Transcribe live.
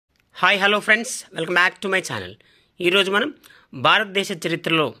Hi hello friends, welcome back to my channel. ఈరోజు మనం భారతదేశ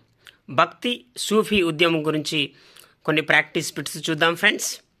చరిత్రలో భక్తి సూఫీ ఉద్యమం గురించి కొన్ని ప్రాక్టీస్ బిట్స్ చూద్దాం ఫ్రెండ్స్.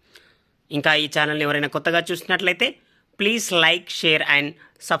 ఇంకా ఈ ఛానల్ని ఎవరైనా కొత్తగా చూసినట్లయితే please like, share and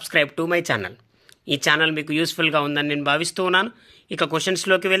subscribe to my channel. ఈ ఛానల్ మీకు యూస్ఫుల్గా ఉందని నేను భావిస్తూ ఉన్నాను. ఇక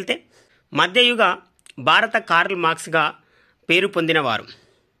క్వశ్చన్స్లోకి వెళ్తే, మధ్యయుగ భారత కార్ల్ మార్క్స్గా పేరు పొందినవారు?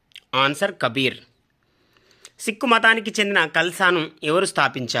 ఆన్సర్ కబీర్. సిక్కు మతానికి చెందిన ఖల్సాను ఎవరు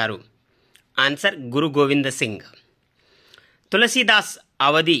స్థాపించారు? ఆన్సర్ గురు గోవింద సింగ్. తులసీదాస్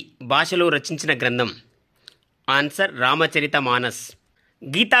అవధి భాషలో రచించిన గ్రంథం? ఆన్సర్ రామచరిత మానస్.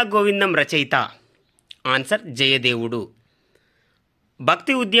 గీతా గోవిందం రచయిత? ఆన్సర్ జయదేవుడు.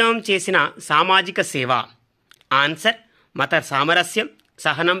 భక్తి ఉద్యమం చేసిన సామాజిక సేవ? ఆన్సర్ మత సామరస్యం,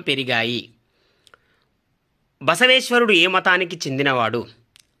 సహనం పెరిగాయి. బసవేశ్వరుడు ఏ మతానికి చెందినవాడు?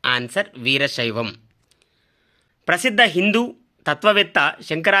 ఆన్సర్ వీరశైవం. ప్రసిద్ధ హిందూ తత్వవేత్త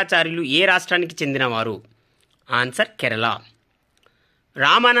శంకరాచార్యులు ఏ రాష్ట్రానికి చెందినవారు? ఆన్సర్ కేరళ.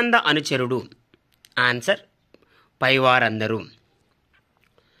 రామానంద అనుచరుడు? ఆన్సర్ పైవారందరూ.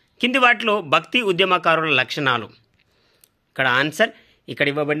 కింది వాటిలో భక్తి ఉద్యమకారుల లక్షణాలు? ఇక్కడ ఆన్సర్, ఇక్కడ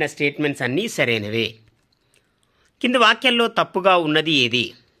ఇవ్వబడిన స్టేట్మెంట్స్ అన్నీ సరైనవే. కింది వాక్యాల్లో తప్పుగా ఉన్నది ఏది?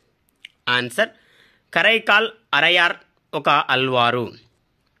 ఆన్సర్ కరైకాల్ అరయార్ ఒక అల్వారు.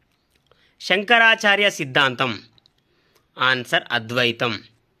 శంకరాచార్య సిద్ధాంతం? ఆన్సర్ అద్వైతం.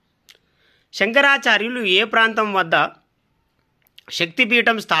 శంకరాచార్యులు ఏ ప్రాంతం వద్ద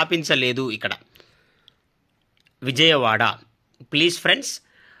శక్తిపీఠం స్థాపించలేదు? ఇక్కడ విజయవాడ. ప్లీజ్ ఫ్రెండ్స్,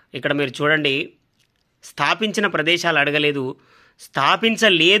 ఇక్కడ మీరు చూడండి, స్థాపించిన ప్రదేశాలు అడగలేదు,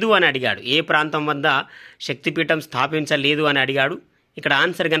 స్థాపించలేదు అని అడిగాడు. ఏ ప్రాంతం వద్ద శక్తిపీఠం స్థాపించలేదు అని అడిగాడు. ఇక్కడ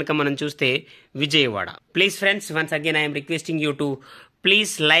ఆన్సర్ కనుక మనం చూస్తే Vijayawada. Please friends, once again I'm requesting you to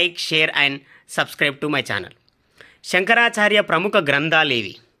please like, share and subscribe to my channel. Shankaracharya ప్రముఖ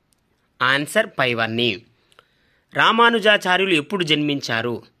గ్రంథాలేవి? ఆన్సర్ పైవన్నీ. రామానుజాచార్యులు ఎప్పుడు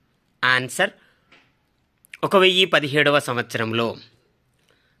జన్మించారు? ఆన్సర్ 1017వ సంవత్సరంలో.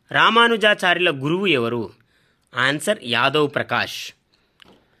 రామానుజాచార్యుల గురువు ఎవరు? ఆన్సర్ యాదవ్ ప్రకాష్.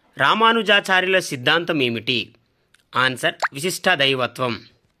 రామానుజాచార్యుల సిద్ధాంతం ఏమిటి? ఆన్సర్ విశిష్ట దైవత్వం.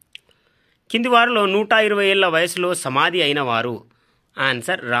 కింది వారిలో 120 ఏళ్ల వయసులో సమాధి అయిన వారు?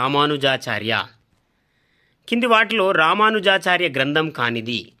 ఆన్సర్ రామానుజాచార్య. కింది వాటిలో రామానుజాచార్య గ్రంథం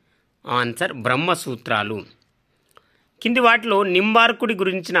కానిది? ఆన్సర్ బ్రహ్మసూత్రాలు. కింది వాటిలో నింబార్కుడి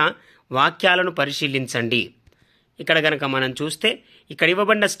గురించిన వాక్యాలను పరిశీలించండి. ఇక్కడ గనక మనం చూస్తే ఇక్కడ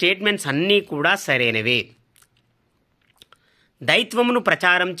ఇవ్వబడిన స్టేట్మెంట్స్ అన్నీ కూడా సరైనవే. దైత్వమును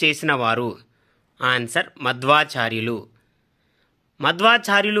ప్రచారం చేసిన వారు? ఆన్సర్ మధ్వాచార్యులు.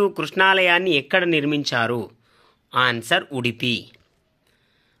 మధ్వాచార్యులు కృష్ణాలయాన్ని ఎక్కడ నిర్మించారు? ఆన్సర్ ఉడిపి.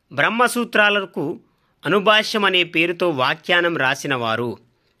 బ్రహ్మసూత్రాలకు అనుభాష్యం అనే పేరుతో వ్యాఖ్యానం రాసినవారు?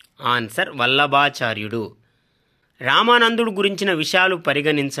 ఆన్సర్ వల్లభాచార్యుడు. రామానందుడు గురించిన విషయాలు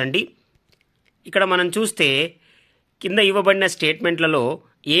పరిగణించండి. ఇక్కడ మనం చూస్తే కింద ఇవ్వబడిన స్టేట్మెంట్లలో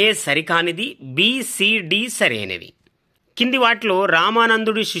ఏ సరికానిది, బి, సి, డి సరైనవి. కింది వాటిలో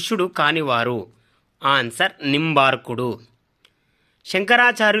రామానందుడి శిష్యుడు కానివారు? ఆన్సర్ నింబార్కుడు.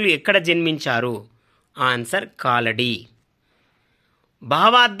 శంకరాచార్యులు ఎక్కడ జన్మించారు? ఆన్సర్ కాలడి.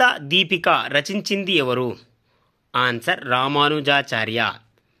 భావార్థ దీపిక రచించింది ఎవరు? ఆన్సర్ రామానుజాచార్య.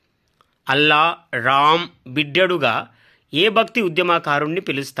 అల్లా, రామ్ బిడ్డడుగా ఏ భక్తి ఉద్యమకారుణ్ణి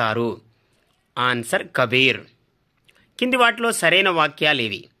పిలుస్తారు? ఆన్సర్ కబీర్. కింది వాటిలో సరైన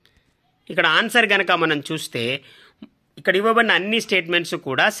వాక్యాలేవి? ఇక్కడ ఆన్సర్ గనక మనం చూస్తే ఇక్కడ ఇవ్వబడిన అన్ని స్టేట్మెంట్స్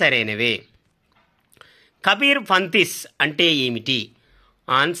కూడా సరైనవే. కబీర్ పంథీస్ అంటే ఏమిటి?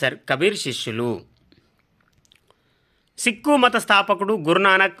 ఆన్సర్ కబీర్ శిష్యులు. సిక్కు మత స్థాపకుడు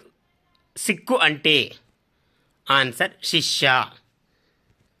గురునానక్ సిక్కు అంటే? ఆన్సర్ శిష్య.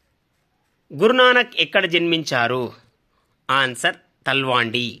 గురునానక్ ఎక్కడ జన్మించారు? ఆన్సర్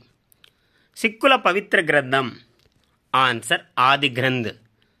తల్వాండి. సిక్కుల పవిత్ర గ్రంథం? ఆన్సర్ ఆది గ్రంథ్.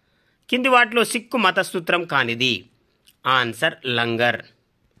 కింది వాటిలో సిక్కు మత సూత్రం కానిది? ఆన్సర్ లంగర్.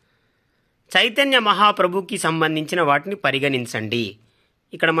 చైతన్య మహాప్రభుకి సంబంధించిన వాటిని పరిగణించండి.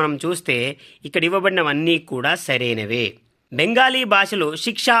 ఇక్కడ మనం చూస్తే ఇక్కడ ఇవ్వబడినవన్నీ కూడా సరైనవే. బెంగాలీ భాషలో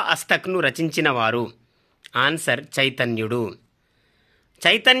శిక్షా అస్తక్ను రచించిన వారు? ఆన్సర్ చైతన్యుడు.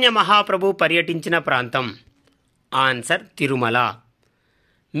 చైతన్య మహాప్రభు పర్యటించిన ప్రాంతం? ఆన్సర్ తిరుమల.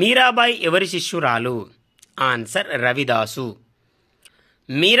 మీరాబాయి ఎవరి శిష్యురాలు? ఆన్సర్ రవిదాసు.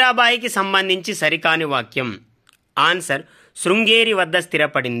 మీరాబాయికి సంబంధించి సరికాని వాక్యం? ఆన్సర్ శృంగేరి వద్ద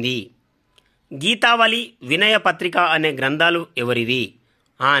స్థిరపడింది. గీతావళి, వినయ పత్రిక అనే గ్రంథాలు ఎవరివి?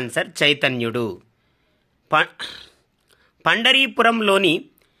 ఆన్సర్ చైతన్యుడు. పండరీపురంలోని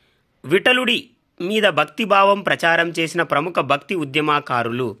విఠలుడి మీద భక్తిభావం ప్రచారం చేసిన ప్రముఖ భక్తి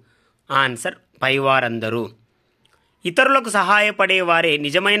ఉద్యమకారులు? ఆన్సర్ పైవారందరూ. ఇతరులకు సహాయపడేవారే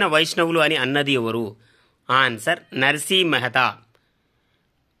నిజమైన వైష్ణవులు అని అన్నది ఎవరు? ఆన్సర్ నర్సీ మెహతా.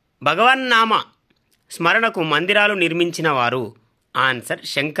 భగవన్ నామ స్మరణకు మందిరాలు నిర్మించిన వారు? ఆన్సర్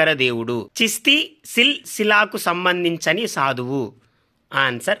శంకరదేవుడు. చిస్తీ సిల్సిలాకు సంబంధించని సాధువు?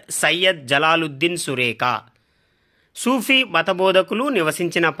 ఆన్సర్ సయ్యద్ జలాలుద్దీన్ సురేఖా. సూఫీ మతబోధకులు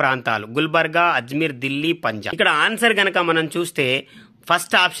నివసించిన ప్రాంతాలు? గుల్బర్గా, అజ్మీర్, ఢిల్లీ, పంజాబ్. ఇక్కడ ఆన్సర్ కనుక మనం చూస్తే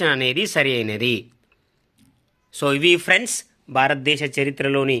ఫస్ట్ ఆప్షన్ అనేది సరి అయినది. సో ఇవి ఫ్రెండ్స్ భారతదేశ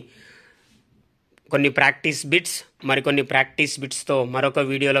చరిత్రలోని కొన్ని ప్రాక్టీస్ బిట్స్. మరికొన్ని ప్రాక్టీస్ బిట్స్తో మరొక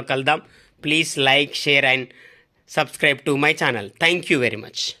వీడియోలో కలుద్దాం. Please like, share and subscribe to my channel. Thank you very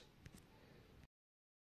much.